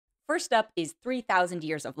First up is 3,000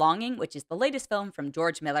 Years of Longing, which is the latest film from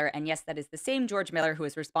George Miller. And yes, that is the same George Miller who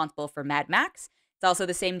is responsible for Mad Max. It's also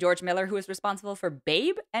the same George Miller who is responsible for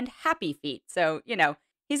Babe and Happy Feet. So,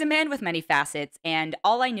 he's a man with many facets. And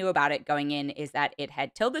all I knew about it going in is that it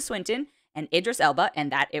had Tilda Swinton and Idris Elba, and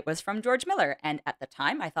that it was from George Miller. And at the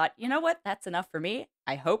time, I thought, you know what? That's enough for me.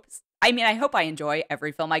 I hope I enjoy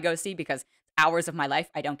every film I go see because hours of my life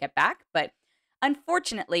I don't get back. But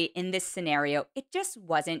unfortunately, in this scenario, it just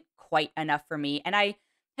wasn't quite enough for me. And I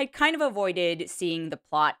had kind of avoided seeing the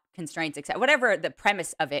plot constraints, except whatever the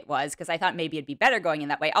premise of it was, because I thought maybe it'd be better going in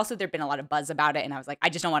that way. Also, there'd been a lot of buzz about it, and I was like, I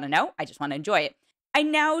just don't want to know. I just want to enjoy it. I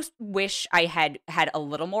now wish I had a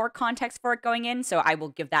little more context for it going in, so I will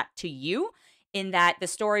give that to you, in that the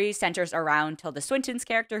story centers around Tilda Swinton's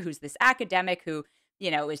character, who's this academic who,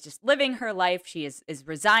 is just living her life. She is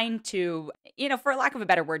resigned to, for lack of a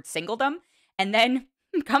better word, singledom, and then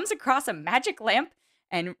comes across a magic lamp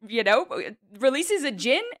and, releases a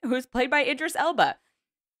Djinn who's played by Idris Elba.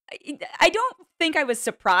 I don't think I was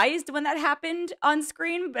surprised when that happened on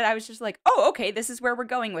screen, but I was just like, oh, okay, this is where we're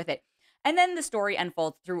going with it. And then the story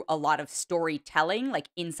unfolds through a lot of storytelling, like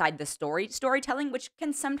inside the storytelling, which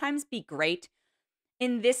can sometimes be great.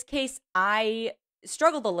 In this case, I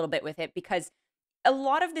struggled a little bit with it because a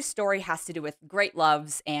lot of this story has to do with great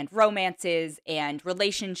loves and romances and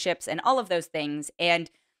relationships and all of those things.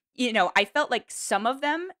 And, I felt like some of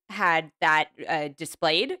them had that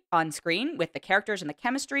displayed on screen with the characters and the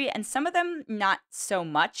chemistry, and some of them not so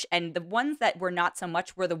much. And the ones that were not so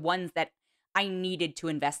much were the ones that I needed to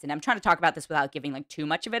invest in. I'm trying to talk about this without giving like too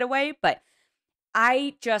much of it away, but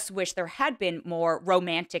I just wish there had been more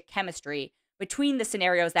romantic chemistry between the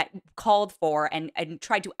scenarios that called for and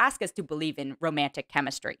tried to ask us to believe in romantic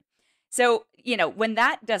chemistry. So, when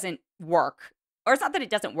that doesn't work, or it's not that it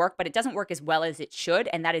doesn't work, but it doesn't work as well as it should,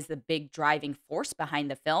 and that is the big driving force behind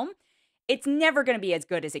the film, it's never going to be as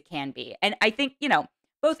good as it can be. And I think,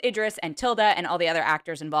 both Idris and Tilda and all the other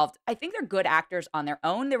actors involved, I think they're good actors on their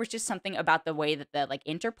own. There was just something about the way that the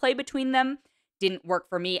interplay between them didn't work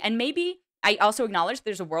for me. And maybe I also acknowledge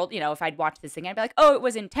there's a world, if I'd watched this thing, I'd be like, oh, it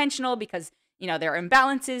was intentional because, there are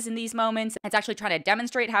imbalances in these moments. It's actually trying to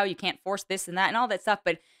demonstrate how you can't force this and that and all that stuff.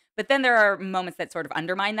 But then there are moments that sort of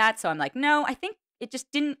undermine that. So I'm like, no, I think it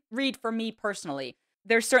just didn't read for me personally.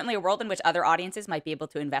 There's certainly a world in which other audiences might be able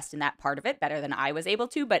to invest in that part of it better than I was able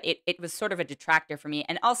to, but it was sort of a detractor for me.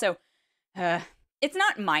 And also, it's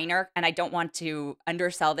not minor, and I don't want to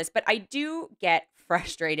undersell this, but I do get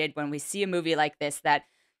frustrated when we see a movie like this that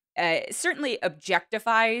certainly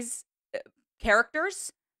objectifies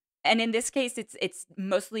characters. And in this case, it's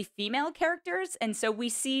mostly female characters. And so we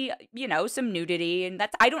see, some nudity, and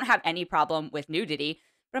I don't have any problem with nudity.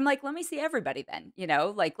 But I'm like, let me see everybody then,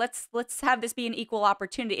 let's have this be an equal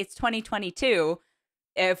opportunity. It's 2022.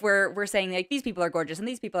 If we're saying like these people are gorgeous and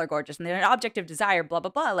these people are gorgeous and they're an object of desire, blah,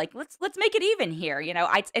 blah, blah, like let's make it even here.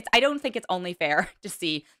 I don't think it's only fair to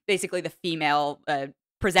see basically the female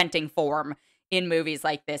presenting form in movies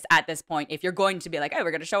like this at this point. If you're going to be like, oh,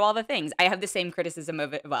 we're going to show all the things. I have the same criticism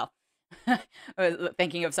of it. Well,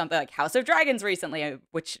 thinking of something like House of Dragons recently,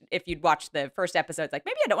 which if you'd watched the first episode, it's like,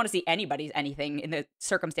 maybe I don't want to see anybody's anything in the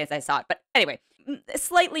circumstance I saw it. But anyway, a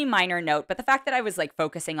slightly minor note, but the fact that I was like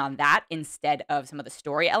focusing on that instead of some of the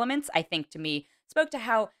story elements, I think to me spoke to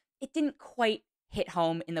how it didn't quite hit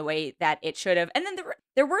home in the way that it should have. And then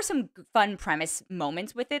there were some fun premise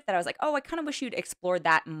moments with it that I was like, oh, I kind of wish you'd explored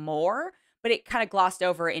that more, but it kind of glossed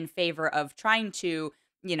over in favor of trying to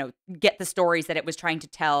get the stories that it was trying to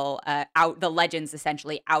tell out, the legends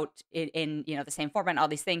essentially out in the same format and all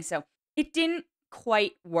these things. So it didn't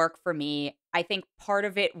quite work for me. I think part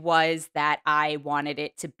of it was that I wanted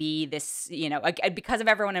it to be this, because of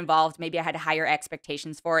everyone involved, maybe I had higher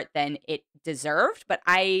expectations for it than it deserved. But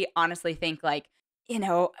I honestly think there's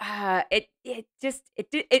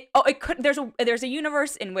a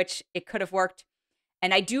universe in which it could have worked.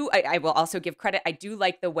 And I will also give credit. I do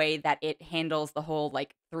like the way that it handles the whole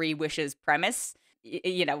like 3 wishes premise.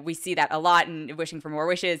 We see that a lot in Wishing for More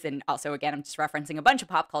Wishes. And also, again, I'm just referencing a bunch of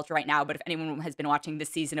pop culture right now. But if anyone has been watching this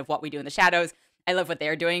season of What We Do in the Shadows, I love what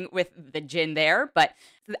they're doing with the Djinn there. But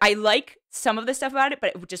I like some of the stuff about it,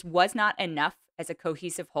 but it just was not enough as a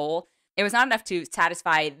cohesive whole. It was not enough to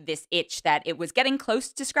satisfy this itch that it was getting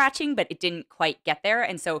close to scratching, but it didn't quite get there.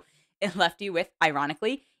 And so it left you with,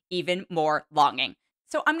 ironically, even more longing.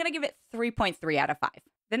 So I'm going to give it 3.3 out of 5.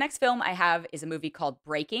 The next film I have is a movie called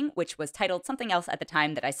Breaking, which was titled something else at the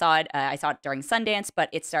time that I saw it. I saw it during Sundance, but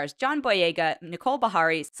it stars John Boyega, Nicole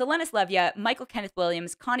Bahari, Selenis Levia, Michael Kenneth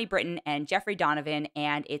Williams, Connie Britton, and Jeffrey Donovan.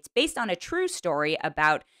 And it's based on a true story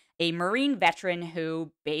about a Marine veteran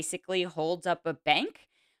who basically holds up a bank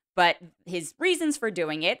But his reasons for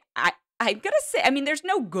doing it, I'm going to say, I mean, there's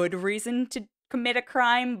no good reason to commit a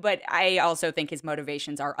crime, but I also think his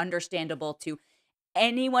motivations are understandable to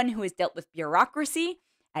anyone who has dealt with bureaucracy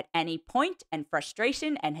at any point and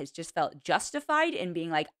frustration and has just felt justified in being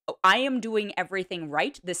like, oh, I am doing everything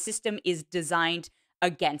right. The system is designed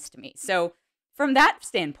against me. So from that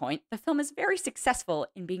standpoint, the film is very successful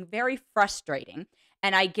in being very frustrating.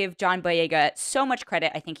 And I give John Boyega so much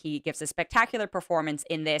credit. I think he gives a spectacular performance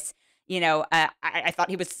in this. I thought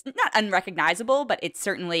he was not unrecognizable, but it's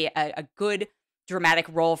certainly a good dramatic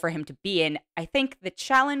role for him to be in. I think the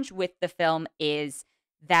challenge with the film is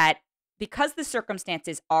that because the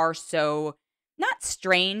circumstances are so not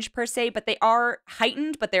strange per se, but they are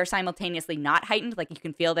heightened, but they're simultaneously not heightened. Like you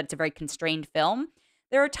can feel that it's a very constrained film.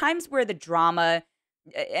 There are times where the drama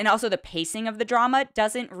and also the pacing of the drama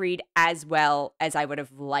doesn't read as well as I would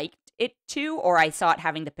have liked it to, or I saw it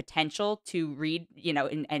having the potential to read,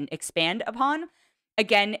 and expand upon.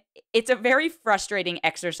 Again, it's a very frustrating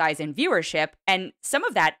exercise in viewership, and some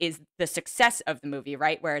of that is the success of the movie,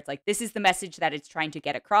 right? Where it's like, this is the message that it's trying to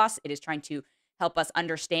get across. It is trying to help us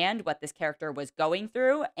understand what this character was going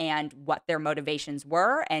through and what their motivations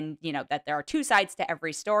were, and, that there are two sides to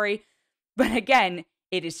every story. But again,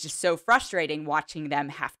 it is just so frustrating watching them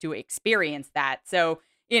have to experience that. So,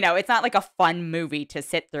 it's not like a fun movie to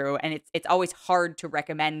sit through, and it's always hard to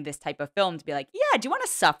recommend this type of film to be like, yeah, do you want to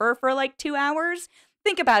suffer for like 2 hours?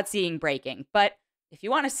 Think about seeing Breaking. But if you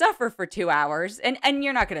want to suffer for 2 hours, and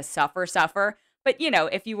you're not going to suffer, but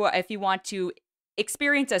if you want to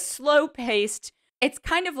experience a slow-paced, it's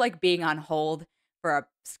kind of like being on hold for a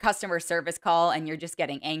customer service call and you're just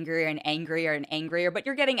getting angrier and angrier and angrier, but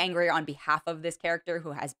you're getting angrier on behalf of this character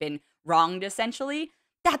who has been wronged, essentially.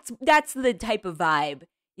 That's the type of vibe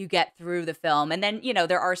you get through the film. And then,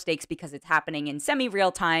 there are stakes because it's happening in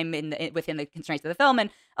semi-real time within the constraints of the film and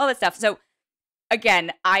all that stuff. So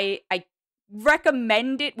again, I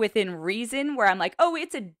recommend it within reason, where I'm like, oh,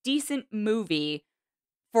 it's a decent movie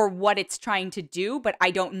for what it's trying to do, but I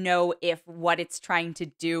don't know if what it's trying to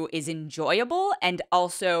do is enjoyable. And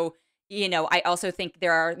also, I also think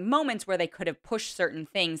there are moments where they could have pushed certain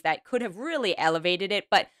things that could have really elevated it.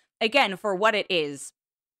 But again, for what it is,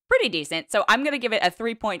 pretty decent. So I'm going to give it a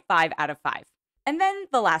 3.5 out of 5. And then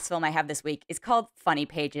the last film I have this week is called Funny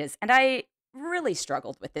Pages. And I really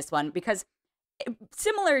struggled with this one because,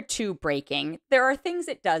 similar to Breaking, there are things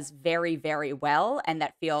it does very, very well and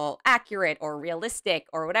that feel accurate or realistic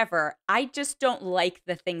or whatever. I just don't like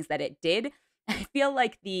the things that it did. I feel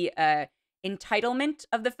like the entitlement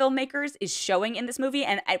of the filmmakers is showing in this movie.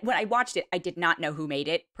 And when I watched it, I did not know who made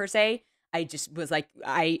it, per se. I just was like,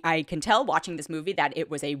 I can tell watching this movie that it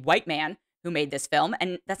was a white man who made this film.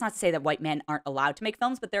 And that's not to say that white men aren't allowed to make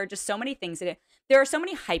films, but there are just so many things in it. There are so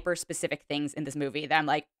many hyper-specific things in this movie that I'm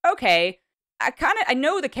like, okay, I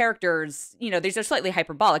know the characters, these are slightly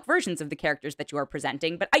hyperbolic versions of the characters that you are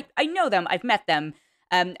presenting, but I know them, I've met them.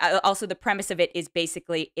 Also, the premise of it is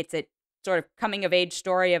basically, it's a sort of coming of age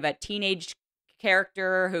story of a teenage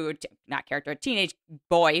a teenage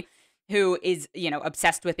boy who is,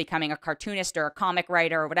 obsessed with becoming a cartoonist or a comic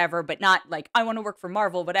writer or whatever, but not like, I want to work for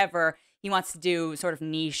Marvel, whatever. He wants to do sort of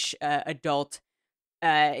niche adult,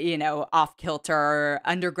 off-kilter,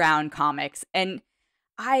 underground comics. And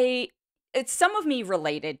some of me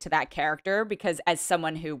related to that character because as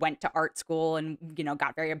someone who went to art school and,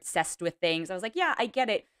 got very obsessed with things, I was like, yeah, I get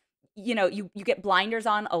it. You get blinders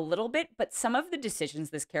on a little bit, but some of the decisions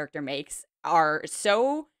this character makes are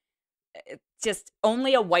so just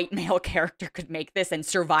only a white male character could make this and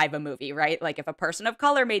survive a movie, right? Like if a person of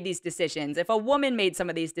color made these decisions, if a woman made some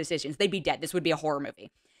of these decisions, they'd be dead. This would be a horror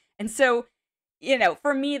movie. And so,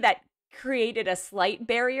 for me, that created a slight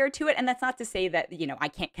barrier to it. And that's not to say that, I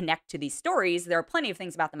can't connect to these stories. There are plenty of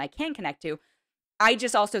things about them I can connect to. I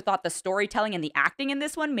just also thought the storytelling and the acting in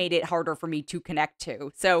this one made it harder for me to connect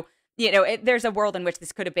to. So, there's a world in which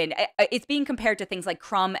this could have been, it's being compared to things like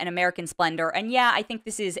Crumb and American Splendor. And yeah, I think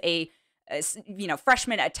this is a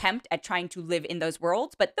freshman attempt at trying to live in those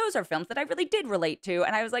worlds. But those are films that I really did relate to.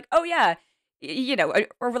 And I was like, oh yeah,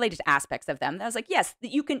 or related to aspects of them. I was like, yes,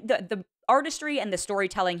 you can, the artistry and the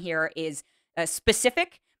storytelling here is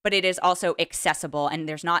specific, but it is also accessible. And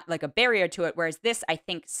there's not like a barrier to it. Whereas this, I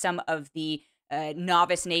think some of the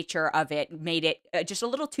novice nature of it made it just a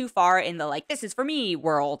little too far in the like, this is for me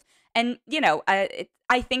world. And,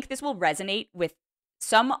 I think this will resonate with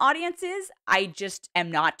some audiences. I just am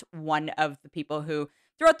not one of the people who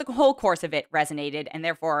throughout the whole course of it resonated. And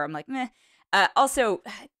therefore I'm like, meh. Also,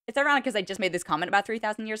 it's ironic because I just made this comment about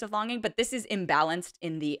 3,000 Years of Longing, but this is imbalanced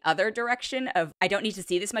in the other direction of I don't need to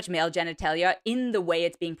see this much male genitalia in the way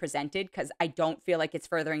it's being presented because I don't feel like it's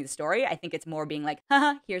furthering the story. I think it's more being like,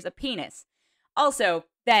 haha, here's a penis. Also,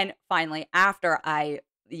 then finally, after I,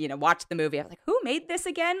 watched the movie, I was like, who made this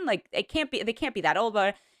again? Like, they can't be that old.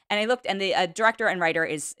 But and I looked, and the director and writer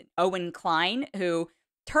is Han-Klein, who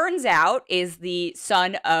turns out is the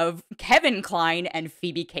son of Kevin Kline and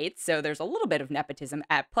Phoebe Cates. So there's a little bit of nepotism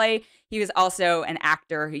at play. He was also an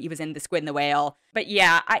actor. He was in The Squid and the Whale. But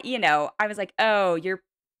yeah, I was like, oh, your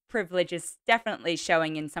privilege is definitely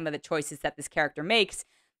showing in some of the choices that this character makes.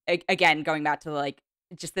 Again, going back to like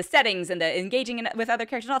just the settings and the engaging with other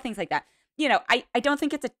characters and all things like that. I don't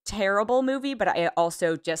think it's a terrible movie, but I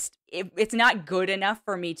also just, it's not good enough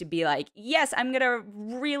for me to be like, yes, I'm going to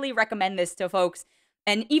really recommend this to folks.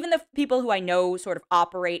 And even the people who I know sort of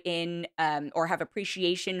operate in or have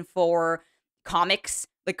appreciation for comics,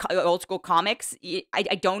 like old school comics, I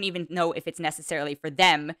don't even know if it's necessarily for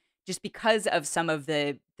them just because of some of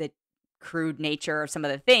the crude nature of some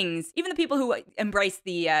of the things. Even the people who embrace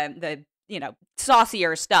the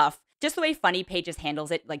saucier stuff, just the way Funny Pages handles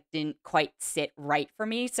it, like didn't quite sit right for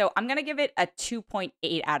me. So I'm going to give it a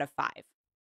 2.8 out of 5.